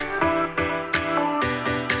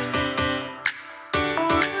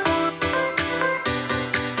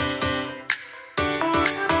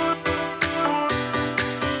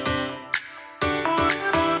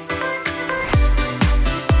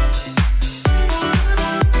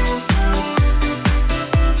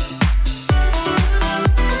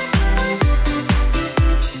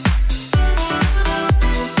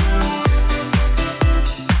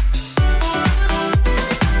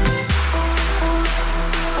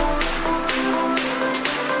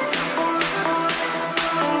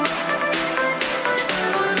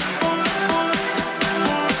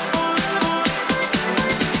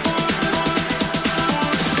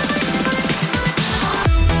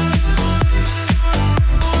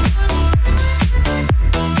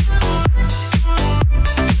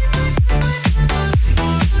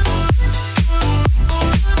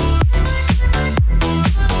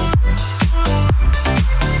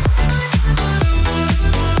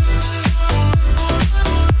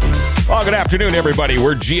Good afternoon, everybody.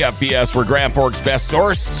 We're GFBS. We're Grand Forks' best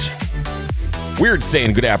source. Weird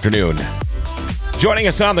saying good afternoon. Joining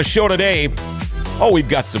us on the show today, we've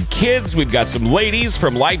got some kids. We've got some ladies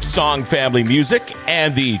from Lifesong Family Music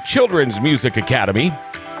and the Children's Music Academy.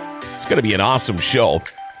 It's going to be an awesome show.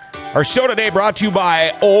 Our show today brought to you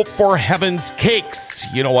by Oh for Heaven's Cakes.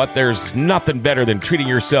 You know what? There's nothing better than treating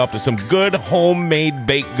yourself to some good homemade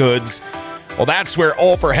baked goods. Well, that's where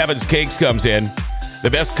Oh for Heaven's Cakes comes in. The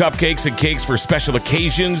best cupcakes and cakes for special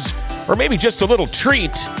occasions, or maybe just a little treat.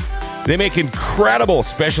 They make incredible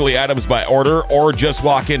specialty items by order, or just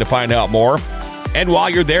walk in to find out more. And while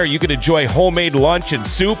you're there, you can enjoy homemade lunch and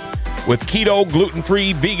soup with keto,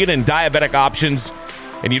 gluten-free, vegan, and diabetic options.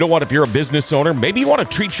 And you know what? If you're a business owner, maybe you want to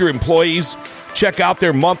treat your employees. Check out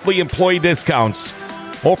their monthly employee discounts.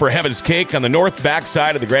 Oh for Heaven's Cake on the north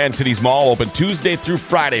backside of the Grand Cities Mall, open Tuesday through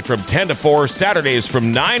Friday from 10 to 4, Saturdays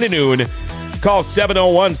from 9 to noon. Call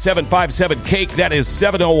 701-757-CAKE. That is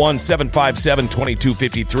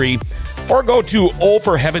 701-757-2253. Or go to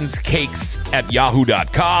ohforheavenscakes at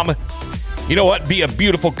yahoo.com. You know what? Be a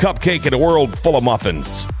beautiful cupcake in a world full of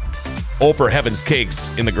muffins. Oh for Heaven's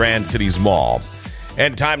Cakes in the Grand Cities Mall.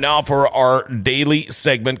 And time now for our daily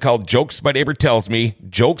segment called Jokes My Neighbor Tells Me.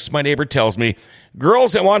 Jokes My Neighbor Tells Me.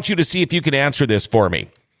 Girls, I want you to see if you can answer this for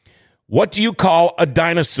me. What do you call a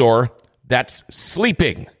dinosaur that's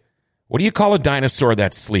sleeping? What do you call a dinosaur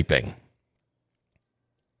that's sleeping?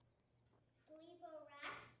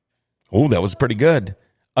 Oh, that was pretty good.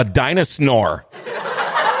 A dinosaur.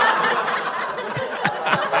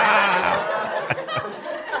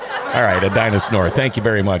 All right, a dinosaur. Thank you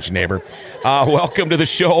very much, neighbor. Welcome to the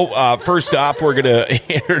show. First off, we're going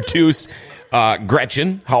to introduce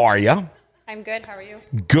Gretchen. How are you? I'm good. How are you?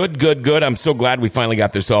 Good. I'm so glad we finally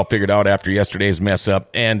got this all figured out after yesterday's mess up.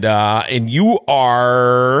 And you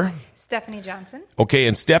are... Stephanie Johnson. Okay,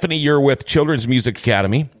 and Stephanie, you're with Children's Music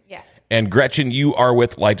Academy. Yes. And Gretchen, you are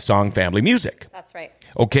with Lifesong Family Music. That's right.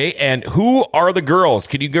 Okay, and who are the girls?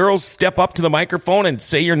 Can you girls step up to the microphone and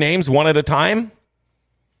say your names one at a time?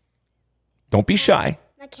 Don't be shy.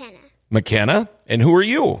 McKenna. And who are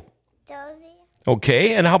you? Josie.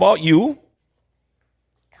 Okay, and how about you?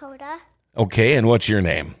 Coda. Okay, and what's your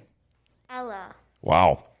name? Ella.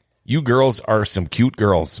 Wow. You girls are some cute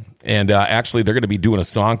girls. And actually, they're going to be doing a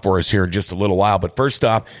song for us here in just a little while. But first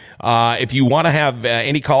off, if you want to have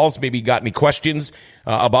any calls, maybe got any questions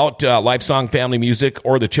about Lifesong Family Music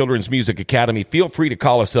or the Children's Music Academy, feel free to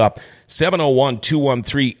call us up.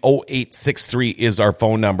 701-213-0863 is our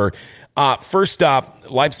phone number. First off,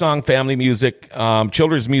 Lifesong Family Music,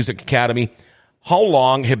 Children's Music Academy. How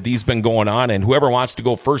long have these been going on? And whoever wants to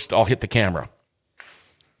go first, I'll hit the camera.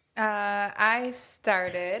 I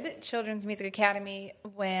started Children's Music Academy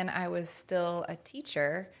when I was still a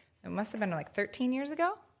teacher. It must have been like 13 years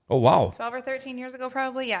ago. Oh, wow. 12 or 13 years ago,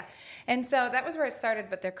 probably, yeah. And so that was where it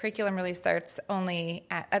started, but their curriculum really starts only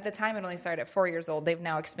at the time it only started at 4 years old. They've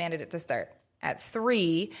now expanded it to start at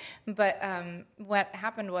 3. But what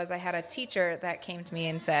happened was I had a teacher that came to me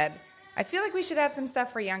and said, I feel like we should add some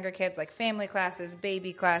stuff for younger kids, like family classes,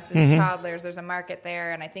 baby classes, toddlers. There's a market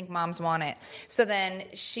there, and I think moms want it. So then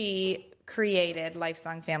she created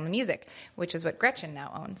Lifesong Family Music, which is what Gretchen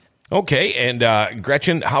now owns. Okay, and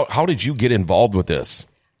Gretchen, how did you get involved with this?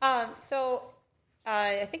 I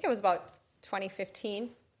think it was about 2015.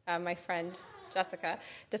 My friend Jessica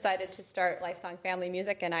decided to start Lifesong Family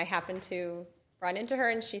Music, and I happened to run into her,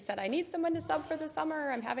 and she said, I need someone to sub for the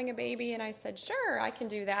summer. I'm having a baby. And I said, sure, I can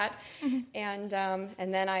do that. And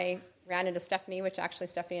then I ran into Stephanie, which actually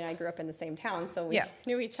Stephanie and I grew up in the same town, so we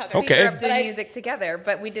knew each other. Okay. We grew up doing music together,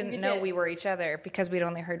 but we didn't know we were each other because we'd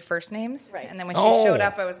only heard first names. Right. And then when she showed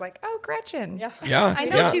up, I was like, oh, Gretchen. Yeah. I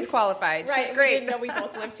know she's qualified. Right. She's great. We didn't know we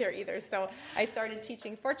both lived here either. So I started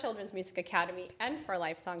teaching for Children's Music Academy and for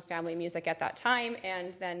Lifesong Family Music at that time.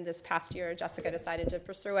 And then this past year, Jessica decided to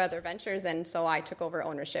pursue other ventures, and so I took over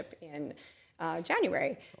ownership in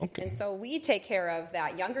January. Okay. And so we take care of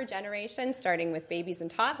that younger generation, starting with babies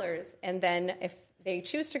and toddlers. And then if they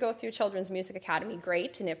choose to go through Children's Music Academy,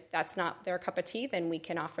 great. And if that's not their cup of tea, then we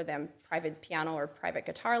can offer them private piano or private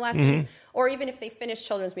guitar lessons. Or even if they finish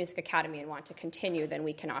Children's Music Academy and want to continue, then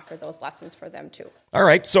we can offer those lessons for them too. All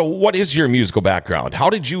right. So what is your musical background?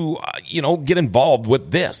 How did you, get involved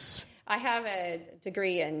with this? I have a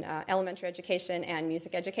degree in elementary education and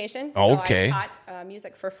music education. Okay. So I taught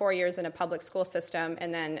music for 4 years in a public school system,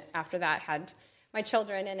 and then after that had my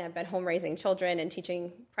children and have been home raising children and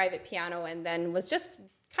teaching private piano, and then was just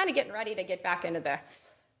kind of getting ready to get back into the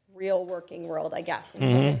real working world, I guess.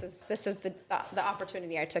 And so this is the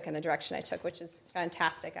opportunity I took and the direction I took, which is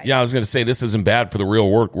fantastic. I was going to say, this isn't bad for the real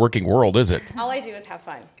working world, is it? All I do is have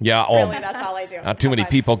fun. Yeah. Really, that's all I do. Not too many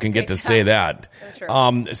people can get to say that. So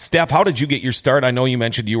true. Steph, how did you get your start? I know you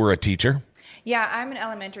mentioned you were a teacher. Yeah, I'm an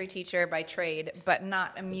elementary teacher by trade, but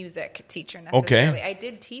not a music teacher necessarily. Okay. I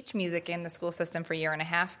did teach music in the school system for a year and a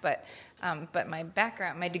half, but my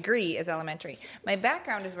background, my degree is elementary. My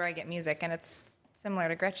background is where I get music, and it's similar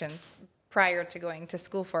to Gretchen's prior to going to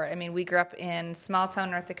school for it. I mean, we grew up in small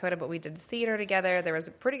town North Dakota, but we did theater together. There was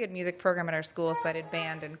a pretty good music program at our school, so I did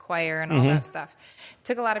band and choir and all that stuff.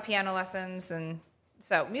 Took a lot of piano lessons, and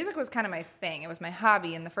so music was kind of my thing. It was my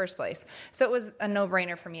hobby in the first place. So it was a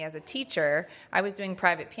no-brainer for me as a teacher. I was doing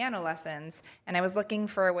private piano lessons, and I was looking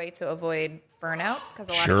for a way to avoid burnout, because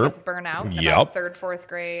a lot of kids burn out in about third, fourth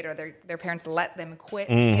grade, or their parents let them quit,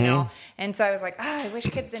 you know. And so I was like, I wish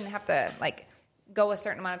kids didn't have to, like, go a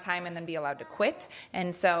certain amount of time and then be allowed to quit.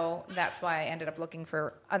 And so that's why I ended up looking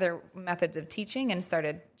for other methods of teaching and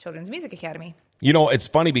started Children's Music Academy. You know, it's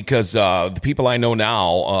funny because the people I know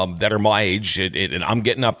now that are my age, and I'm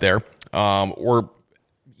getting up there, were,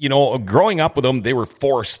 you know, growing up with them, they were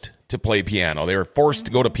forced to play piano. They were forced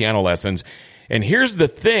to go to piano lessons. And here's the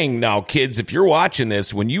thing now, kids, if you're watching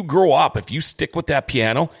this, when you grow up, if you stick with that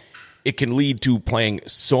piano, it can lead to playing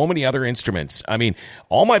so many other instruments. I mean,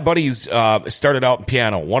 all my buddies started out in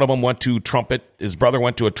piano. One of them went to trumpet. His brother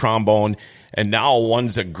went to a trombone. And now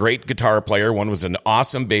one's a great guitar player. One was an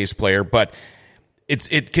awesome bass player. But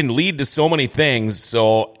it can lead to so many things.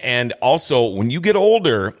 So, and also when you get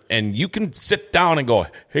older and you can sit down and go,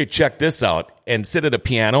 hey, check this out, and sit at a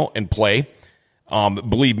piano and play,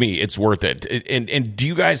 believe me, it's worth it. And do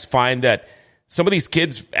you guys find that some of these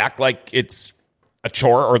kids act like it's a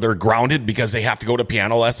chore or they're grounded because they have to go to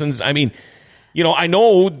piano lessons? I mean, you know, I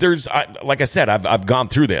know there's, like I said, I've gone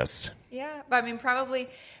through this. Yeah, but I mean, probably,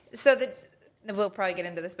 so we'll probably get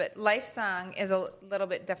into this, but Lifesong is a little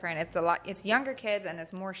bit different. It's younger kids and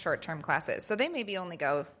it's more short-term classes. So they maybe only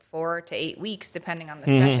go 4 to 8 weeks, depending on the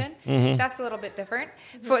session. That's a little bit different.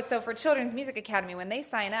 So for Children's Music Academy, when they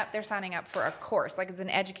sign up, they're signing up for a course. Like, it's an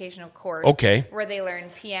educational course. Okay. Where they learn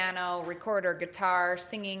piano, recorder, guitar,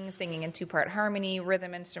 singing in 2-part harmony,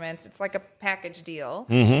 rhythm instruments. It's like a package deal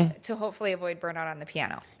to hopefully avoid burnout on the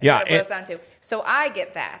piano. Yeah. What it boils down to. So I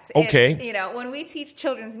get that. Okay. And, you know, when we teach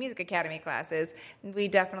Children's Music Academy classes, we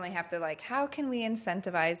definitely have to, like, how can we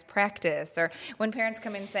incentivize practice? Or when parents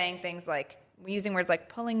come in saying things like, using words like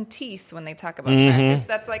pulling teeth when they talk about practice,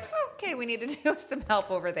 that's like, okay, we need to do some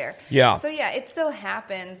help over there. Yeah. So yeah, it still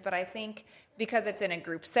happens, but I think because it's in a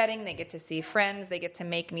group setting, they get to see friends, they get to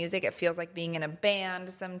make music. It feels like being in a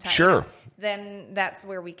band sometimes. Sure. You know, then that's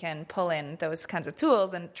where we can pull in those kinds of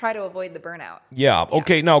tools and try to avoid the burnout. Yeah.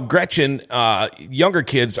 Okay. Now, Gretchen, younger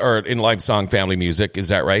kids are in Lifesong Family Music. Is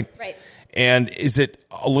that right? Right. And is it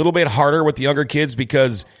a little bit harder with the younger kids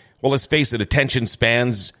because, well, let's face it, attention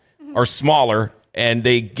spans are smaller and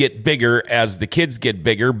they get bigger as the kids get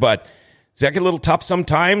bigger, but does that get a little tough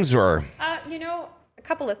sometimes, or? You know, a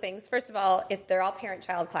couple of things. First of all, they're all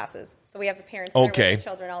parent-child classes, so we have the parents there with the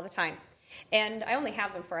children all the time. And I only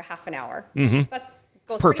have them for a half an hour. So that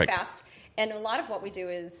goes Perfect. pretty fast. And a lot of what we do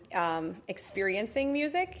is experiencing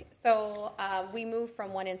music. So we move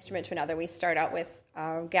from one instrument to another. We start out with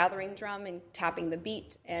gathering drum and tapping the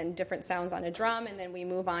beat and different sounds on a drum, and then we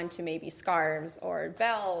move on to maybe scarves or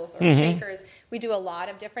bells or shakers. We do a lot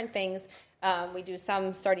of different things. We do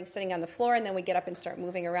some sitting on the floor, and then we get up and start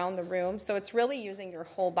moving around the room. So it's really using your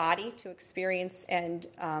whole body to experience and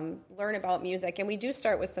learn about music. And we do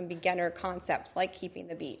start with some beginner concepts like keeping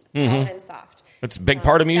the beat, loud and soft. It's a big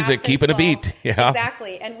part of music, keeping a beat. Yeah.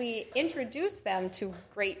 Exactly. And we introduce them to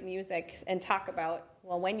great music and talk about,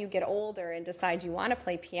 well, when you get older and decide you want to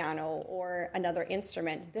play piano or another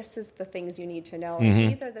instrument, this is the things you need to know.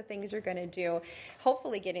 These are the things you're going to do.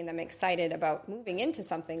 Hopefully getting them excited about moving into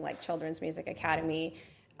something like Children's Music Academy.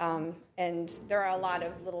 And there are a lot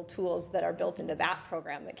of little tools that are built into that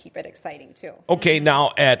program that keep it exciting, too. Okay,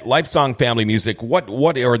 now at Lifesong Family Music, what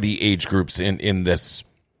are the age groups in this?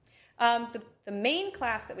 The main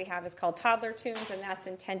class that we have is called Toddler Tunes, and that's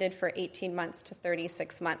intended for 18 months to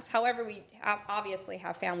 36 months. However, we obviously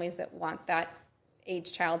have families that want that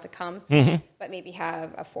age child to come, but maybe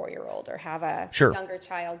have a 4-year-old or have a younger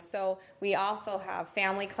child. So we also have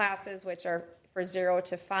family classes, which are for 0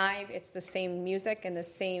 to 5. It's the same music and the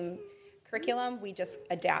same curriculum. We just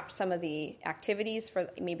adapt some of the activities for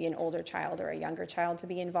maybe an older child or a younger child to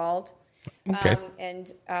be involved. Okay.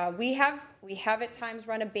 We have at times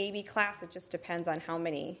run a baby class. It just depends on how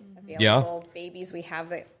many available babies we have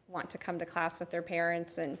that want to come to class with their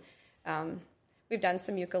parents. And We've done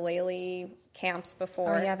some ukulele camps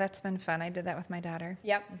before. Oh, yeah, that's been fun. I did that with my daughter.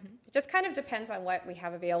 Yep. It just kind of depends on what we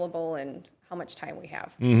have available and how much time we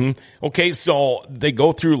have. Okay, so they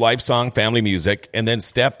go through Lifesong Family Music, and then,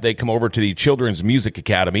 Steph, they come over to the Children's Music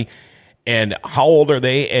Academy. And how old are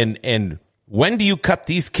they? And when do you cut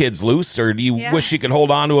these kids loose, or do you wish you could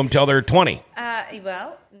hold on to them till they're 20?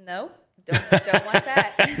 Well, no. Don't want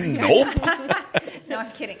that. Nope. No,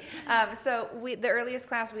 I'm kidding. So the earliest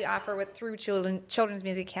class we offer through Children's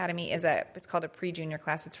Music Academy it's called a pre-junior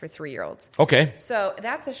class. It's for 3-year-olds. Okay. So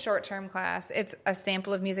that's a short-term class. It's a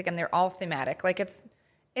sample of music, and they're all thematic. Like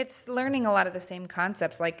it's learning a lot of the same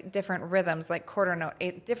concepts, like different rhythms, like quarter note,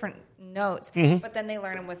 different notes. But then they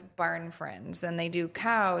learn them with barn friends, and they do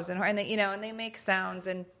cows, and they and they make sounds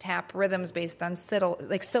and tap rhythms based on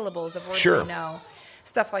syllables of words they know.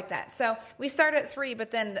 Stuff like that. So we start at 3, but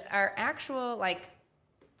then our actual,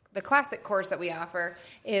 the classic course that we offer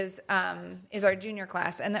is our junior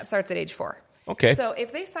class, and that starts at age 4. Okay. So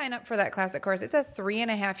if they sign up for that classic course, it's a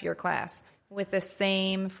 3.5-year class with the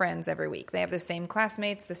same friends every week. They have the same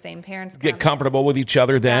classmates, the same parents. Get comfortable with each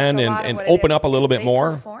other then, and open up a little bit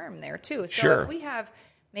more. Perform there too. So if we have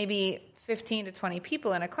maybe 15 to 20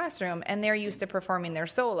 people in a classroom, and they're used to performing their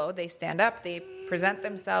solo, they stand up, they present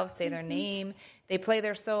themselves, say their name, they play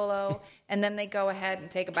their solo, and then they go ahead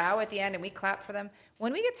and take a bow at the end, and we clap for them.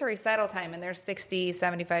 When we get to recital time and there's 60,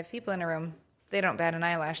 75 people in a room, they don't bat an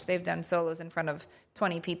eyelash. They've done solos in front of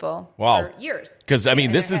 20 people for years. Because,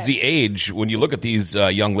 this is the age, when you look at these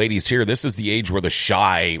young ladies here, this is the age where the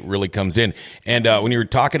shy really comes in. And when you're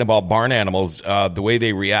talking about barn animals, the way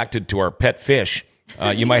they reacted to our pet fish,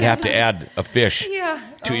 you might have to add a fish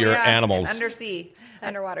to your animals. An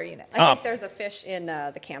underwater unit. I think there's a fish in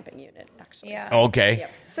the camping unit, actually. Yeah. Okay.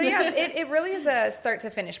 Yep. So, it really is a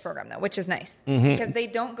start-to-finish program, though, which is nice. Because they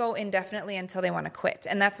don't go indefinitely until they want to quit.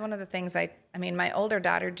 And that's one of the things my older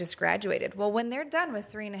daughter just graduated. Well, when they're done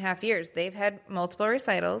with 3.5 years, they've had multiple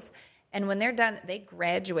recitals. And when they're done, they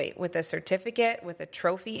graduate with a certificate, with a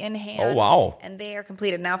trophy in hand. Oh, wow. And they are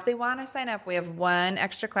completed. Now, if they want to sign up, we have one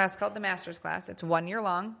extra class called the Master's Class. It's 1 year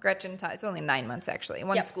long. Gretchen taught, it's only 9 months, actually,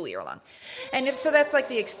 one school year long. And that's like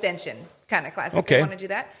the extension kind of class, if they want to do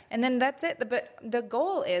that. And then that's it. But the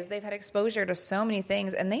goal is they've had exposure to so many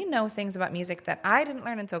things, and they know things about music that I didn't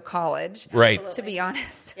learn until college, right? To be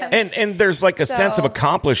honest. Yes. And there's like a sense of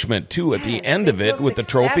accomplishment, too, at the end of it with the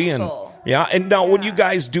trophy. And now when you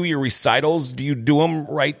guys do your recitals, do you do them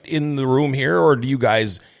right in the room here, or do you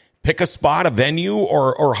guys pick a spot, a venue,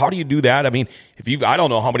 or how do you do that? I don't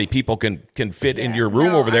know how many people can fit in your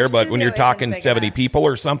room over there, but when you're talking 70 people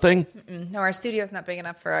or something. No, our studio's not big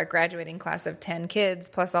enough for a graduating class of 10 kids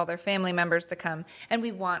plus all their family members to come. And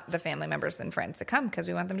we want the family members and friends to come because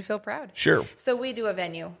we want them to feel proud. Sure. So we do a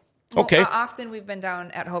venue. Okay. Well, often we've been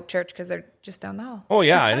down at Hope Church because they're just down the hall. Oh,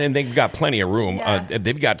 yeah, and they've got plenty of room.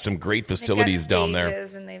 They've got some great facilities down there.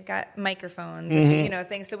 And they've got microphones,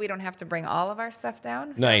 things, so we don't have to bring all of our stuff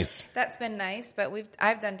down. So nice. That's been nice, but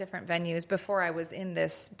I've done different venues. Before I was in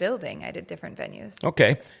this building, I did different venues.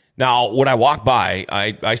 Okay. Now, when I walk by,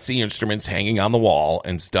 I see instruments hanging on the wall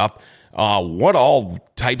and stuff. What all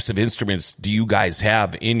types of instruments do you guys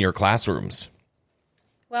have in your classrooms?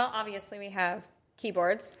 Well, obviously we have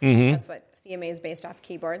keyboards. That's what CMA is based off,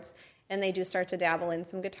 keyboards. And they do start to dabble in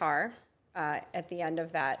some guitar at the end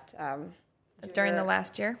of that. During the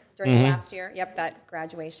last year? During the last year, that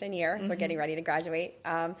graduation year. So we're getting ready to graduate.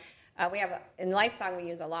 We have, in Lifesong, we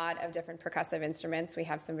use a lot of different percussive instruments. We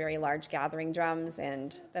have some very large gathering drums,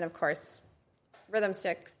 and then, of course, rhythm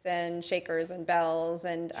sticks and shakers and bells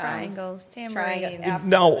and triangles, tambourines.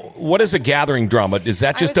 Now, what is a gathering drum? Is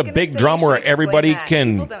that just a big drum where everybody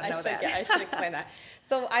can? People don't know that. I should explain that.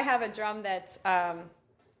 So I have a drum that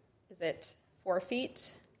is it 4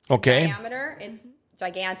 feet in diameter. It's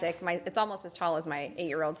gigantic. It's almost as tall as my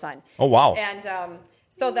 8-year-old son. Oh, wow. And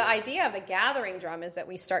so the idea of the gathering drum is that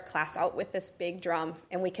we start class out with this big drum,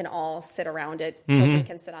 and we can all sit around it. Children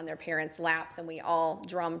can sit on their parents' laps, and we all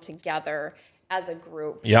drum together as a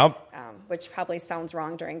group. Yep. Which probably sounds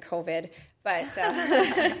wrong during COVID, but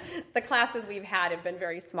the classes we've had have been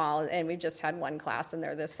very small, and we've just had one class in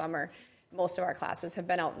there this summer. Most of our classes have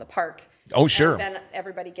been out in the park. Oh, sure. And then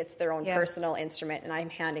everybody gets their own personal instrument, and I'm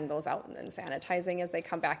handing those out and then sanitizing as they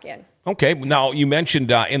come back in. Okay. Now, you mentioned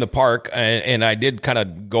in the park, and I did kind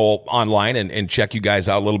of go online and check you guys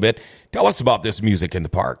out a little bit. Tell us about this music in the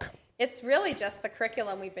park. It's really just the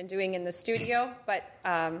curriculum we've been doing in the studio, but...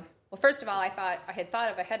 well, first of all, I had thought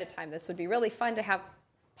of ahead of time this would be really fun to have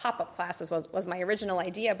pop-up classes was my original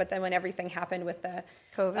idea, but then when everything happened with the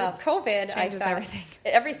COVID I thought everything.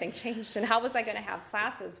 Everything changed. And how was I going to have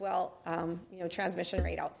classes? Well, transmission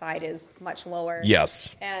rate outside is much lower. Yes.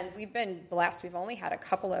 And we've been blessed. We've only had a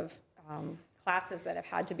couple of classes that have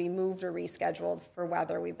had to be moved or rescheduled for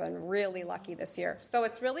weather. We've been really lucky this year. So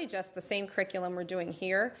it's really just the same curriculum we're doing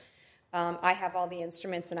here. I have all the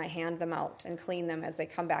instruments and I hand them out and clean them as they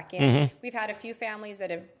come back in. Mm-hmm. We've had a few families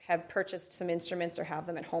that have purchased some instruments or have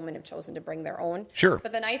them at home and have chosen to bring their own. Sure.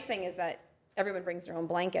 But the nice thing is that everyone brings their own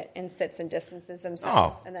blanket and sits and distances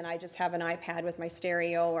themselves. Oh. And then I just have an iPad with my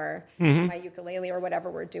stereo or my ukulele or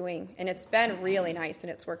whatever we're doing. And it's been really nice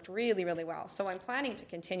and it's worked really, really well. So I'm planning to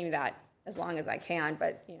continue that as long as I can,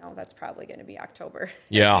 but that's probably going to be October.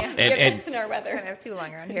 Yeah, and our weather. Kind of too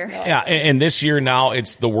long around here. Yeah, and this year now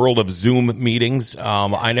it's the world of Zoom meetings.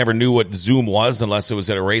 I never knew what Zoom was unless it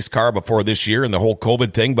was at a race car before this year and the whole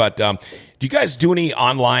COVID thing. But do you guys do any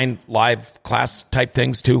online live class type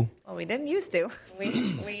things too? Well, we didn't used to.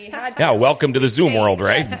 We had to. Yeah, welcome to the Zoom world,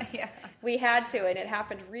 right? Yeah. We had to, and it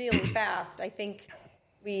happened really fast. I think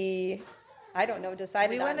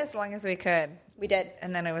decided We went as long as we could. We did.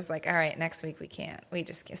 And then it was like, all right, next week we can't. We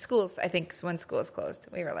just can't. Schools, I think when schools closed,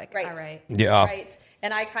 we were like, Right. all right. Yeah. Right.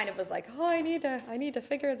 And I kind of was like, I need to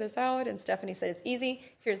figure this out. And Stephanie said, it's easy.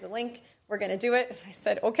 Here's the link. We're going to do it. And I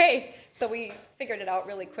said, okay. So we figured it out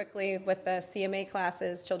really quickly with the CMA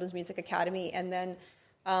classes, Children's Music Academy. And then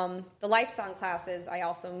the Lifesong classes, I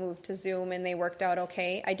also moved to Zoom, and they worked out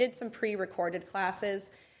okay. I did some pre-recorded classes.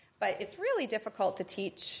 But it's really difficult to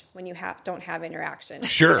teach when you don't have interaction.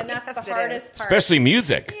 Sure. And that's the hardest part. Especially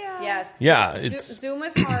music. Yeah. Yes. Yeah. Zoom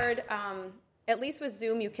is hard. At least with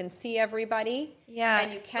Zoom, you can see everybody. Yeah.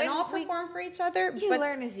 And you can all perform for each other. You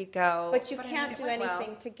learn as you go. But you can't do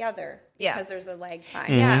anything together because there's a lag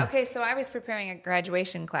time. Yeah, okay, so I was preparing a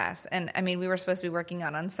graduation class. And, we were supposed to be working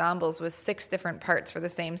on ensembles with 6 different parts for the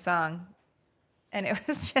same song. And it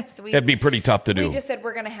was just... That'd be pretty tough to do. We just said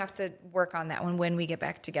we're going to have to work on that one when we get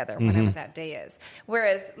back together, whenever that day is.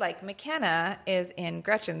 Whereas, like, McKenna is in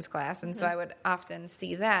Gretchen's class, and so I would often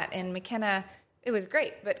see that. And McKenna, it was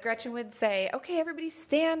great. But Gretchen would say, okay, everybody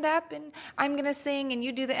stand up, and I'm going to sing, and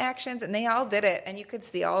you do the actions. And they all did it, and you could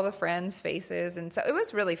see all the friends' faces. And so it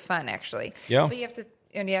was really fun, actually. Yeah. But you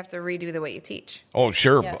have to redo the way you teach. Oh,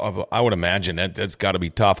 sure. Yes. I would imagine that's got to be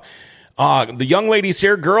tough. The young ladies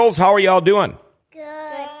here, girls, how are y'all doing?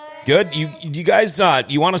 Good. You guys,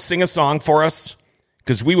 you want to sing a song for us?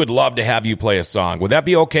 Because we would love to have you play a song. Would that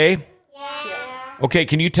be okay? Yeah. Okay,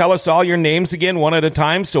 can you tell us all your names again one at a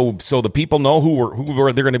time so the people know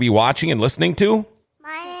who they're going to be watching and listening to?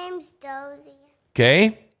 My name's Dozy.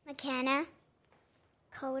 Okay. McKenna.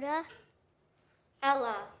 Coda.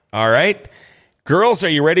 Ella. All right. Girls, are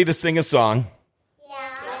you ready to sing a song? Yeah.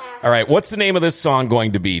 All right, what's the name of this song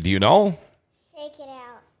going to be? Do you know? Shake it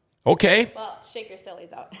out. Okay. Well, Shake Your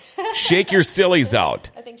Sillies Out. Shake Your Sillies Out.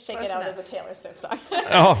 I think Shake It Out is a Taylor Swift song.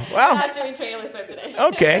 Oh, well. Not doing Taylor Swift today.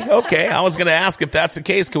 Okay. I was going to ask if that's the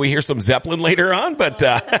case. Can we hear some Zeppelin later on? But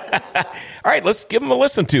all right, let's give them a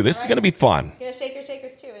listen to. This is going to be fun. You're going to shake your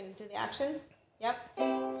shakers too and do the actions? Yep. Here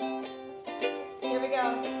we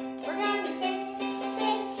go. We're going to shake, shake,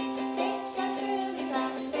 shake, shake, shake, shake,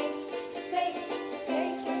 shake, shake,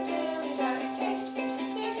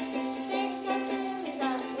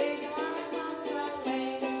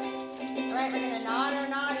 all right, we're going to nod our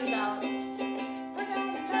naughties out. We're going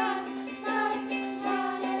to nod, nod,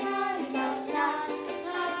 nod our naughties out. Nod,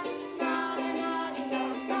 nod, nod our naughties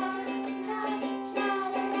out. Nod, nod,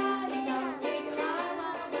 nod our naughties out. Wiggle our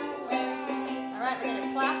mouths away. All right, we're going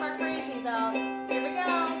to clap our crazies out. Here we go.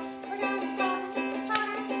 We're going to clap, clap,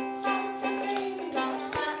 clap our crazies out.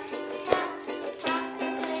 Clap, clap, clap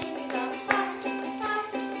our crazies out. Clap, clap, clap our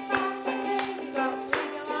crazies out.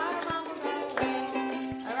 Wiggle our mouths away.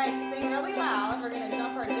 All right, sing really loud. We're going to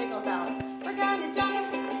jump our jiggles out. We're going to jump,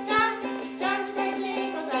 jump, jump our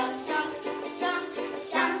jiggles out. Jump, jump,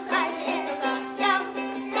 jump our jiggles out. Jump,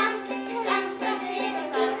 jump, jump our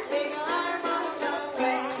jiggles out. Wiggle our mouths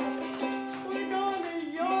away. We're going to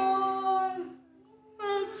yawn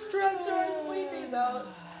and stretch our sleepies out.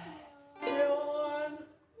 Yawn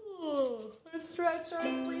and stretch our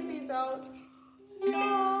sleepies out.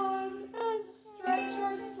 Yawn and stretch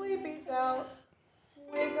our sleepies out.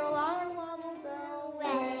 Wiggle our wobbles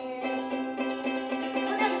away.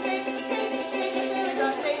 We're gonna shake, shake, shake the sillies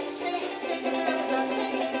out. Shake, shake, shake the sillies out.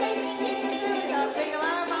 Shake, shake, shake the sillies out. Wiggle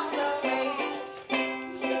our wobbles away.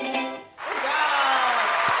 Good job.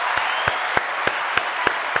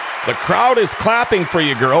 The crowd is clapping for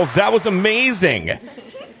you, girls. That was amazing.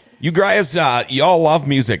 You guys, y'all love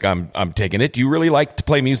music. I'm taking it. Do you really like to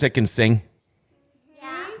play music and sing?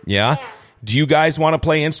 Yeah. Yeah? Yeah. Do you guys want to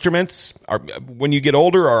play instruments when you get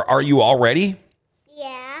older, or are you already?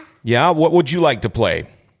 Yeah. Yeah? What would you like to play?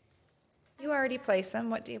 You already play some.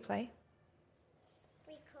 What do you play?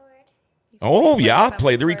 Record. Oh, play yeah, some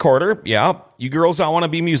play the recorder. Yeah. You girls all want to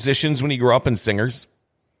be musicians when you grow up and singers?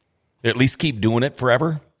 At least keep doing it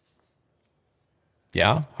forever?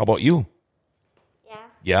 Yeah? How about you? Yeah.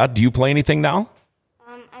 Yeah? Do you play anything now?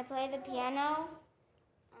 I play the piano,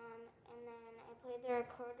 and then I play the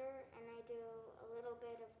recorder, and I do a little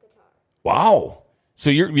bit of guitar. Wow. So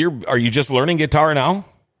are you just learning guitar now?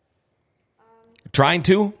 Trying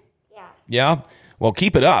to? Yeah. Yeah. Well,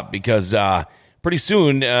 keep it up, because pretty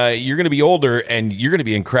soon you're going to be older and you're going to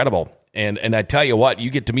be incredible. And I tell you what, you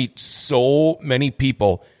get to meet so many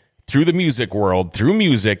people through the music world, through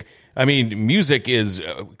music. I mean, music is,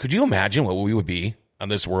 could you imagine what we would be on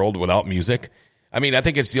this world without music? I mean, I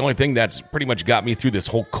think it's the only thing that's pretty much got me through this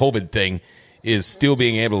whole COVID thing is still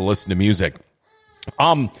being able to listen to music.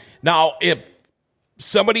 Now, if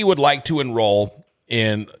somebody would like to enroll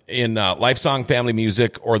in Lifesong Family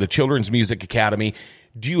Music or the Children's Music Academy,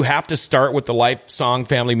 do you have to start with the Lifesong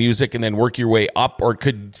Family Music and then work your way up? Or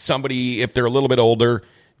could somebody, if they're a little bit older,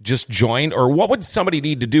 just join? Or what would somebody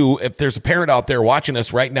need to do if there's a parent out there watching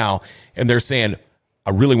us right now and they're saying, I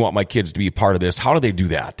really want my kids to be a part of this? How do they do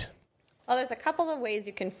that? Well, there's a couple of ways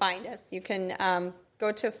you can find us. You can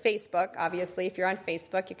go to Facebook. Obviously, if you're on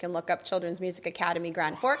Facebook, you can look up Children's Music Academy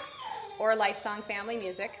Grand Forks or Lifesong Family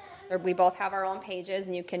Music. We both have our own pages,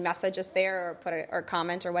 and you can message us there or put or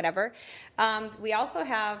comment or whatever. We also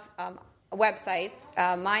have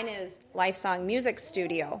websites. Mine is Lifesong Music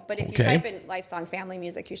Studio, but if you type in Lifesong Family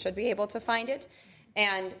Music, you should be able to find it.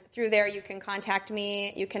 And through there, you can contact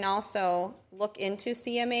me. You can also look into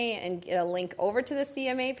CMA and get a link over to the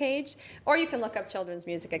CMA page, or you can look up Children's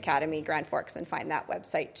Music Academy Grand Forks and find that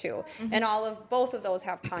website too. Mm-hmm. And both of those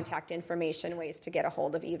have contact information, ways to get a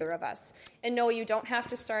hold of either of us. And no, you don't have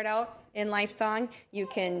to start out in Lifesong. You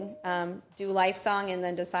can do Lifesong and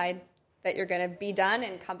then decide that you're going to be done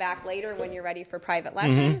and come back later when you're ready for private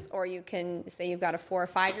lessons, or you can say you've got a 4 or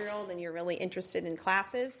 5-year-old and you're really interested in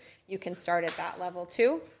classes. You can start at that level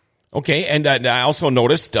too. Okay, and I also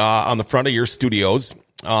noticed on the front of your studios,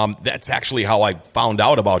 that's actually how I found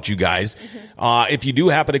out about you guys. If you do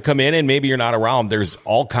happen to come in and maybe you're not around, there's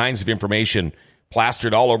all kinds of information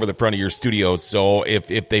plastered all over the front of your studios. So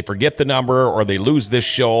if they forget the number or they lose this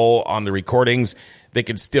show on the recordings, they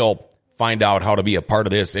can still find out how to be a part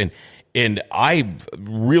of this. And I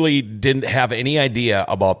really didn't have any idea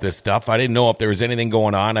about this stuff. I didn't know if there was anything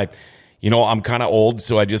going on. I'm kind of old,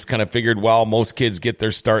 so I just kind of figured, well, most kids get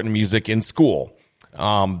their start in music in school.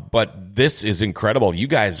 But this is incredible. You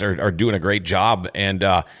guys are doing a great job. And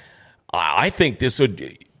I think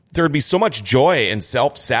there'd be so much joy and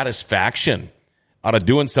self-satisfaction out of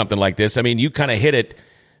doing something like this. I mean, you kind of hit it.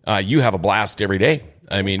 You have a blast every day.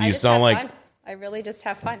 I mean, you sound like... Fun. I really just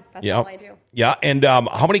have fun. That's all I do. Yeah, and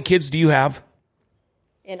how many kids do you have?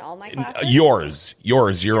 In all my classes?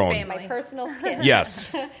 Your own. Family. My personal kids.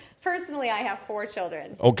 Yes. Personally, I have 4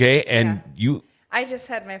 children. Okay, and you... I just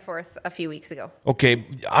had my 4th a few weeks ago. Okay,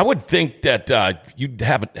 I would think that you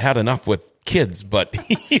haven't had enough with kids, but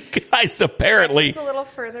you guys apparently... She's a little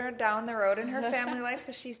further down the road in her family life,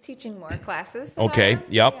 so she's teaching more classes. Okay,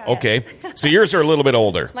 yep, yeah. Okay. So yours are a little bit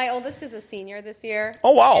older. My oldest is a senior this year.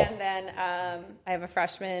 Oh, wow. And then I have a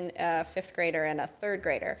freshman, a 5th grader, and a 3rd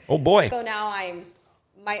grader. Oh, boy. So now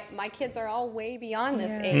my kids are all way beyond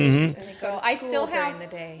this age. Mm-hmm. And so I still have... during the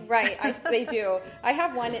day. Right, they do. I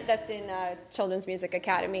have one that's in Children's Music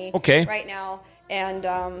Academy right now,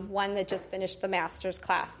 and one that just finished the master's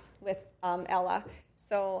class with Ella.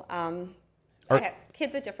 So I have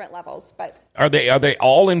kids at different levels, but are they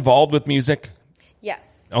all involved with music?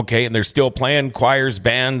 yes. Okay, and they're still playing choirs,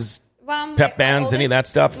 bands, pep bands, any of that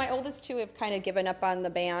stuff? My oldest 2 have kind of given up on the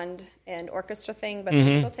band and orchestra thing, but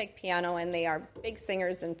they still take piano, and they are big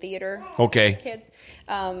singers in theater. Okay. Kids.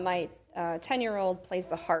 My 10-year-old plays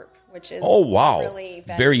the harp, which is really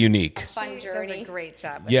been very unique. A fun She journey. does a great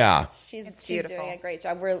job. Yeah. She's beautiful. doing a great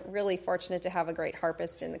job. We're really fortunate to have a great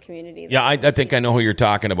harpist in the community. Yeah, I think I know who you're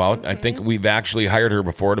talking about. I think we've actually hired her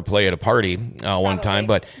before to play at a party one time.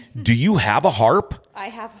 But do you have a harp?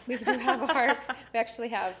 We do have a harp. We actually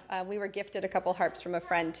have, we were gifted a couple harps from a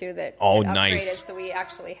friend, too, that Oh, had nice. upgraded, so we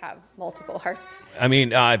actually have multiple harps. I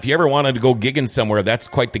mean, if you ever wanted to go gigging somewhere, that's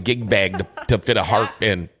quite the gig bag to fit a harp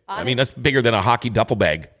in. I mean, that's bigger than a hockey duffel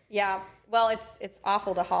bag. Yeah, well, it's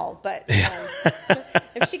awful to haul, but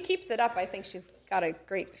if she keeps it up, I think she's got a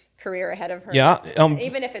great career ahead of her. Yeah.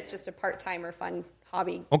 Even if it's just a part-time or fun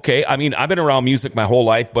hobby. Okay, I mean, I've been around music my whole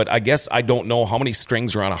life, but I guess I don't know how many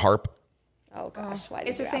strings are on a harp. Oh, gosh. Why did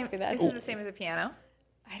It's you the same. ask me that? Isn't it the same as a piano?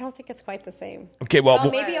 I don't think it's quite the same. Okay, well,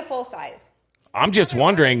 Maybe a full size. I'm just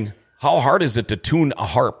wondering, how hard is it to tune a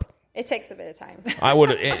harp? It takes a bit of time. I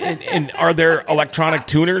would. And are there electronic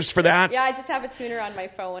tuners for that? Yeah, I just have a tuner on my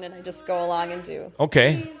phone, and I just go along and do.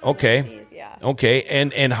 Okay. Okay. Keys, yeah. Okay.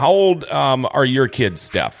 And how old are your kids,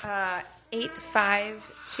 Steph? 8,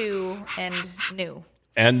 5, 2, and new.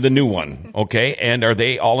 And the new one. Okay. And are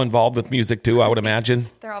they all involved with music too? I would imagine.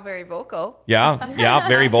 They're all very vocal. Yeah. Yeah.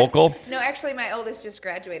 Very vocal. No, actually, my oldest just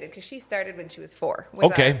graduated because she started when she was 4.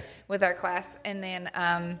 With our class, and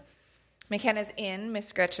then McKenna's in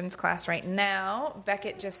Miss Gretchen's class right now.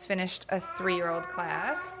 Beckett just finished a 3-year-old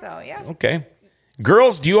class. So yeah. Okay.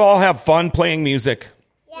 Girls, do you all have fun playing music?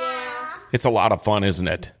 Yeah. It's a lot of fun, isn't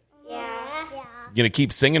it? Yeah. You gonna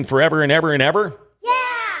keep singing forever and ever and ever?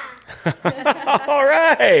 Yeah. All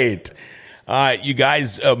right. You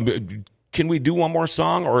guys, can we do one more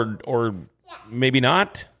song or maybe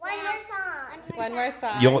not? One more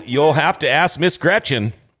song. You'll have to ask Miss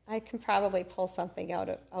Gretchen. I can probably pull something out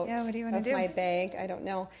Yeah, what do you wanna of do? my bag. I don't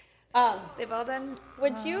know. They've all done.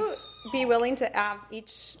 Would you be willing to have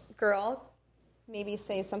each girl maybe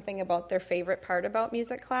say something about their favorite part about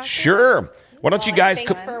music class? Sure. Why don't you guys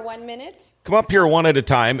think for 1 minute? come up here one at a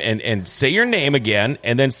time and say your name again,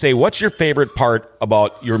 and then say what's your favorite part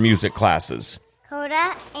about your music classes?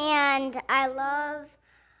 Coda, and I love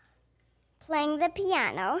playing the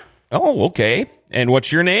piano. Oh, okay. And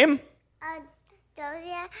what's your name?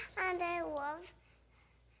 Dosia, and I love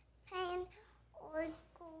playing Old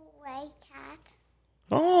Gray Cat.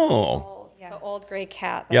 Oh, The Old Gray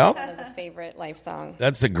Cat. Yep. That's one of the favorite life songs.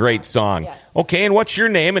 that's a great song. Yes. Okay, and what's your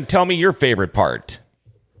name? And tell me your favorite part.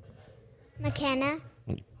 McKenna,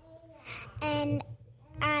 and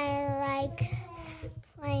I like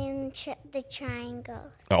playing the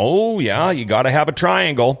triangle. Oh, yeah, you got to have a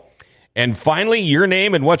triangle. And finally, your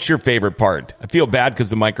name and what's your favorite part? I feel bad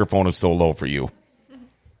because the microphone is so low for you.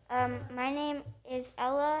 My name is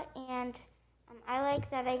Ella, and I like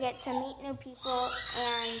that I get to meet new people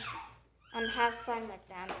and have fun with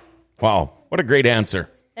them. Wow, what a great answer.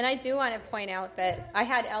 And I do want to point out that I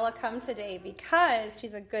had Ella come today because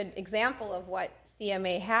she's a good example of what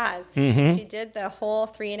CMA has. She did the whole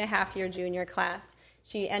 3.5-year junior class.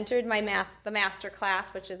 She entered the master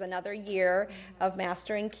class, which is another year of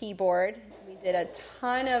mastering keyboard. We did a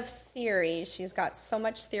ton of theory. She's got so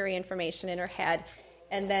much theory information in her head.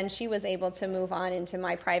 And then she was able to move on into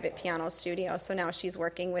my private piano studio. So now she's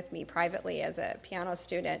working with me privately as a piano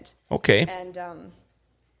student. Okay. And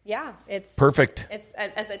yeah, it's Perfect. It's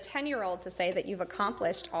as a 10-year-old to say that you've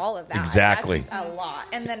accomplished all of that. Exactly. That's a lot.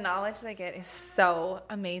 And the knowledge they get is so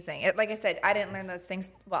amazing. Like I said, I didn't learn those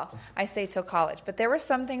things. Well, I stayed till college, but there were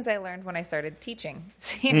some things I learned when I started teaching.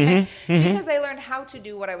 Because I learned how to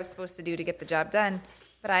do what I was supposed to do to get the job done,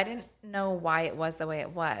 but I didn't know why it was the way it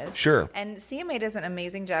was. Sure. And CMA does an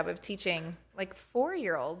amazing job of teaching like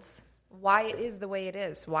 4-year-olds why it is the way it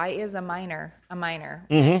is. Why is a minor a minor?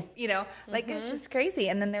 You know, like it's just crazy.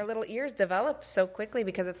 And then their little ears develop so quickly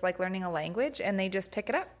because it's like learning a language, and they just pick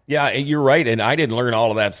it up. Yeah, you're right. And I didn't learn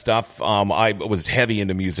all of that stuff. I was heavy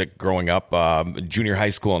into music growing up, junior high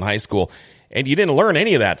school and high school. And you didn't learn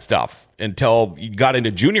any of that stuff until you got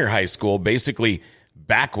into junior high school. Basically,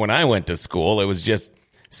 back when I went to school, it was just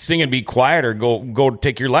sing and be quiet or go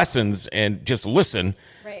take your lessons and just listen.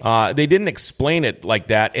 Right. They didn't explain it like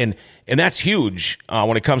that. And that's huge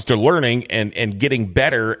when it comes to learning and getting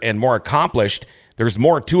better and more accomplished. There's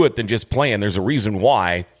more to it than just playing. There's a reason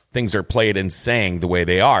why things are played and sang the way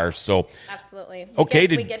they are. So Absolutely. Okay,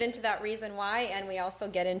 We get into that reason why, and we also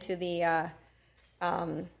get into the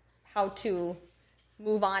how to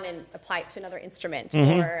move on and apply it to another instrument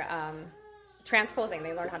or transposing.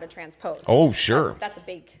 They learn how to transpose. Oh, sure. That's a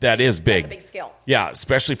big. That is big. That's a big skill. Yeah,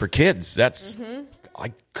 especially for kids. That's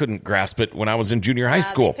I couldn't grasp it when I was in junior high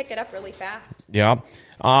school. They pick it up really fast. Yeah.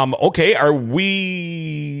 Okay. Are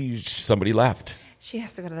we? Somebody left. She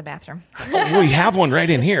has to go to the bathroom. We have one right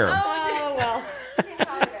in here. Oh well.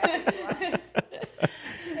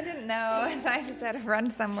 I didn't know, so I just had to run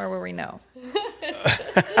somewhere where we know.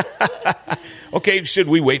 Okay. Should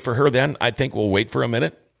we wait for her then? I think we'll wait for a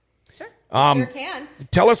minute. Sure. Sure can.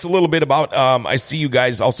 Tell us a little bit about. I see you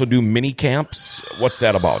guys also do mini camps. What's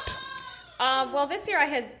that about? Well, this year I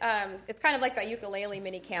had, it's kind of like that ukulele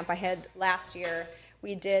mini camp I had last year.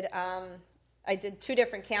 We did, I did 2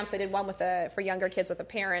 different camps. I did one for younger kids with a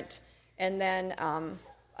parent, and then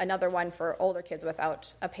another one for older kids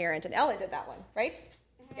without a parent. And Ella did that one, right?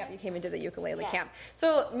 Yep, you came into the ukulele camp.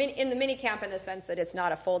 So in the mini camp, in the sense that it's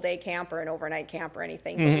not a full day camp or an overnight camp or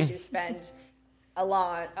anything, but we do spend a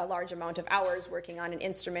large amount of hours working on an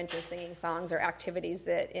instrument or singing songs or activities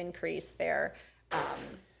that increase their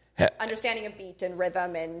understanding of beat and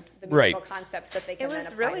rhythm and the musical concepts that they can then apply.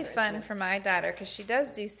 It was really fun for my daughter because she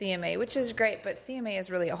does do CMA, which is great, but CMA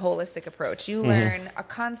is really a holistic approach. You learn a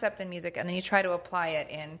concept in music, and then you try to apply it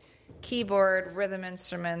in keyboard, rhythm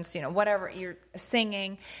instruments, whatever you're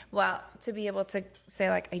singing. Well, to be able to say,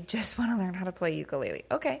 like, I just want to learn how to play ukulele.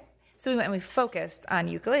 Okay. So we went and we focused on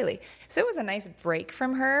ukulele. So it was a nice break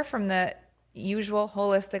from her, from the usual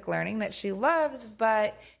holistic learning that she loves,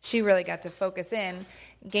 but she really got to focus in,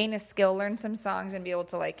 gain a skill, learn some songs, and be able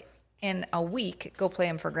to, like, in a week, go play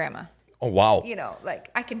them for grandma. Oh, wow. Like,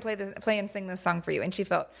 I can play and sing this song for you. And she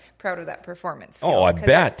felt proud of that performance skill. Oh, I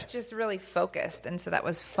bet. It's just really focused, and so that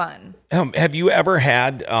was fun. Have you ever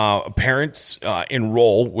had parents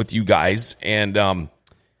enroll with you guys and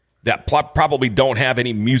that probably don't have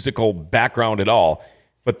any musical background at all,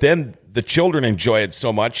 but then the children enjoy it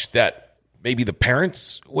so much that maybe the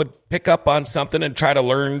parents would pick up on something and try to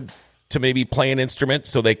learn to maybe play an instrument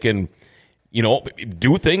so they can,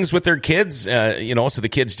 do things with their kids, so the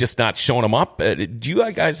kid's just not showing them up? Do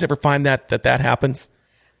you guys ever find that happens?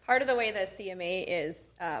 Part of the way the CMA is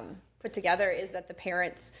put together is that the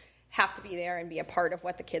parents have to be there and be a part of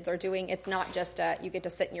what the kids are doing. It's not just you get to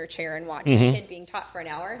sit in your chair and watch your kid being taught for an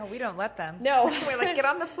hour. Oh, we don't let them. No. We're like, get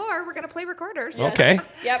on the floor. We're going to play recorders. Okay.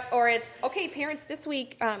 Yep. Or it's, okay, parents, this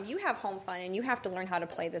week you have home fun and you have to learn how to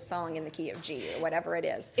play this song in the key of G or whatever it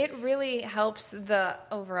is. It really helps the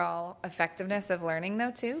overall effectiveness of learning,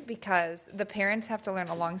 though, too, because the parents have to learn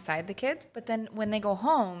alongside the kids. But then when they go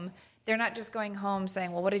home, they're not just going home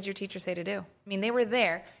saying, well, what did your teacher say to do? I mean, they were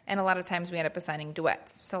there, and a lot of times we end up assigning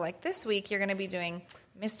duets. So, like, this week you're going to be doing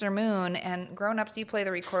Mr. Moon, and grown-ups, you play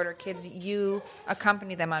the recorder. Kids, you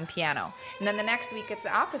accompany them on piano. And then the next week it's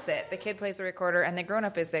the opposite. The kid plays the recorder, and the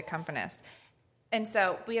grown-up is the accompanist. And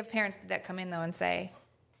so we have parents that come in, though, and say,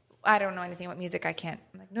 I don't know anything about music. I can't.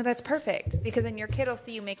 I'm like, no, that's perfect, because then your kid will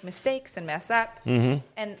see you make mistakes and mess up, and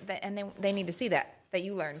they need to see that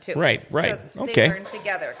you learn too. Right. So they learn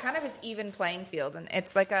together. Kind of is even playing field, and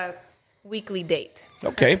it's like a weekly date.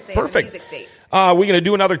 Okay, perfect. Music date. We're going to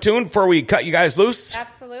do another tune before we cut you guys loose?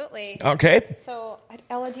 Absolutely. Okay. So,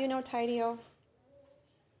 Ella, do you know Tideo?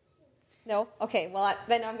 No? Okay, well,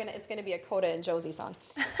 then it's going to be a Coda and Josie song.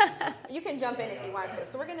 You can jump in if you want to.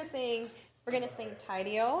 So we're going to sing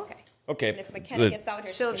Tideo. Okay. And if McKenna gets out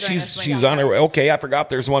here, she'll join us. She's on her way. Okay, I forgot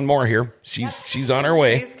there's one more here. She's on her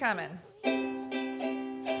way. She's coming.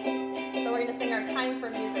 We're going to sing our Time for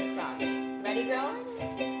Music song. Ready, girls?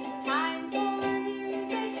 Time for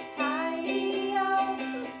music, tidy-o.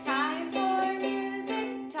 Time for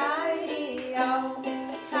music, tidy-o.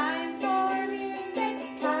 Time for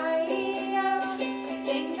music, tidy-o.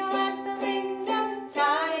 Jingle at the window,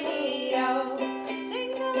 tidy-o.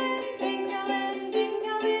 Jingle-in, jingle-in,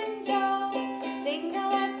 jingle-in, Joe.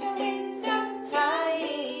 Jingle at the window,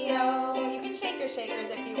 tidy-o. You can shake your shakers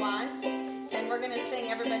if you want. And we're going to sing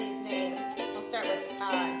everybody's name. We'll start with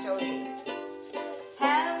Josie.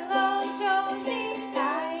 Hello, Josie,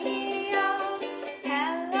 tidy-o.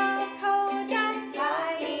 Hello, Kodak,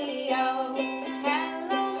 tidy-o.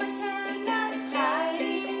 Hello, McKenna,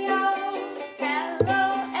 tidy-o. Hello,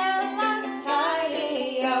 Ella,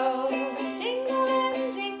 tidy-o. Jingle-in,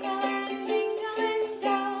 jingle-in, jingle-in,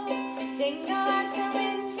 Joe. Jingle at the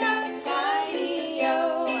window, tidy-o.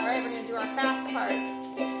 All right, we're going to do our fast part.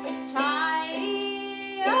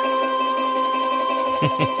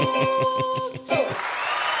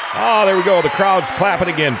 Oh, there we go. The crowd's clapping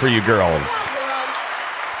again for you girls.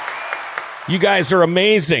 You guys are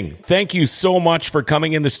amazing. Thank you so much for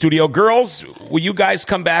coming in the studio. Girls, will you guys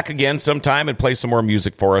come back again sometime and play some more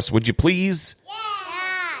music for us? Would you please?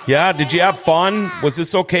 Yeah? Did you have fun? Was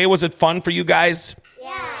this okay? Was it fun for you guys?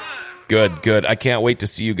 Yeah. Good. I can't wait to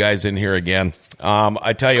see you guys in here again.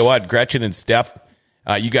 I tell you what, Gretchen and Steph,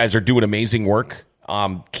 you guys are doing amazing work.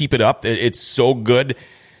 Keep it up. It's so good.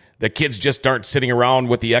 The kids just aren't sitting around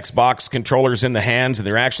with the Xbox controllers in the hands, and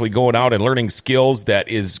they're actually going out and learning skills that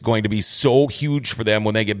is going to be so huge for them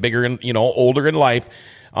when they get bigger and, older in life.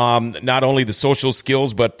 Not only the social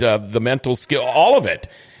skills, but the mental skill, all of it.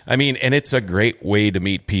 I mean, and it's a great way to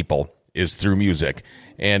meet people is through music.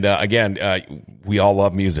 And again, we all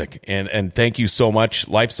love music. And thank you so much,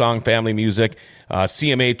 Lifesong Family Music,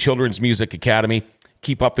 CMA Children's Music Academy.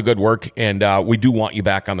 Keep up the good work, and we do want you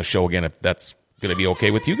back on the show again if that's going to be okay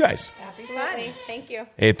with you guys. Absolutely. Thank you.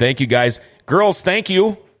 Hey, thank you, guys. Girls, thank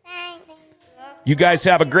you. Thank you. You guys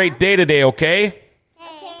have a great day today, okay?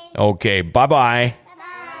 Okay, bye-bye.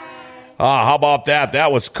 How about that?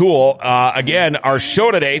 That was cool. Again, our show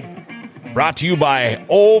today, Brought to you by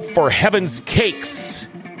Old for Heaven's Cakes.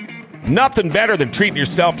 Nothing better than treating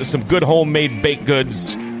yourself to some good homemade baked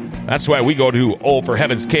goods. That's why we go to Old for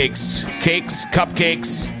Heaven's Cakes. Cakes,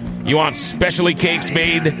 cupcakes. You want specialty cakes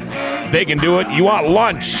made? They can do it. You want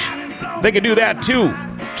lunch? They can do that too.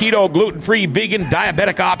 Keto, gluten-free, vegan,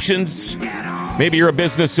 diabetic options. Maybe you're a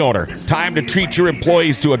business owner. Time to treat your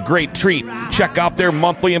employees to a great treat. Check out their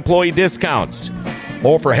monthly employee discounts.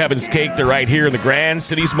 Old for Heaven's Cake, they're right here in the Grand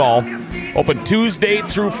Cities Mall. Open Tuesday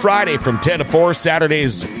through Friday from 10 to 4,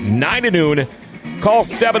 Saturdays 9 to noon. Call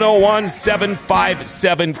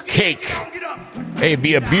 701-757-CAKE. Hey, it'd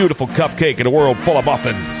be a beautiful cupcake in a world full of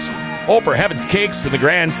muffins. Old for Heaven's Cakes in the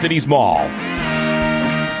Grand Cities Mall.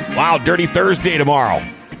 Wow, Dirty Thursday tomorrow.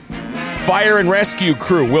 Fire and rescue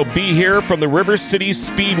crew will be here from the River City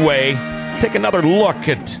Speedway. Take another look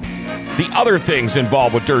at the other things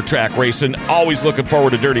involved with dirt track racing. Always looking forward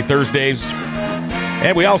to Dirty Thursdays.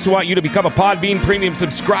 And we also want you to become a Podbean Premium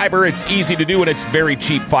subscriber. It's easy to do, and it's very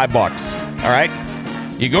cheap, $5. All right?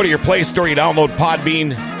 You go to your Play Store, you download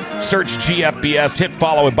Podbean, search GFBS, hit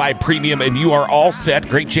follow, and buy Premium, and you are all set.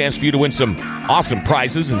 Great chance for you to win some awesome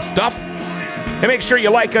prizes and stuff. And make sure you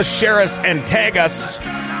like us, share us, and tag us.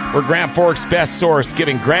 We're Grand Forks' best source,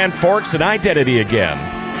 giving Grand Forks an identity again.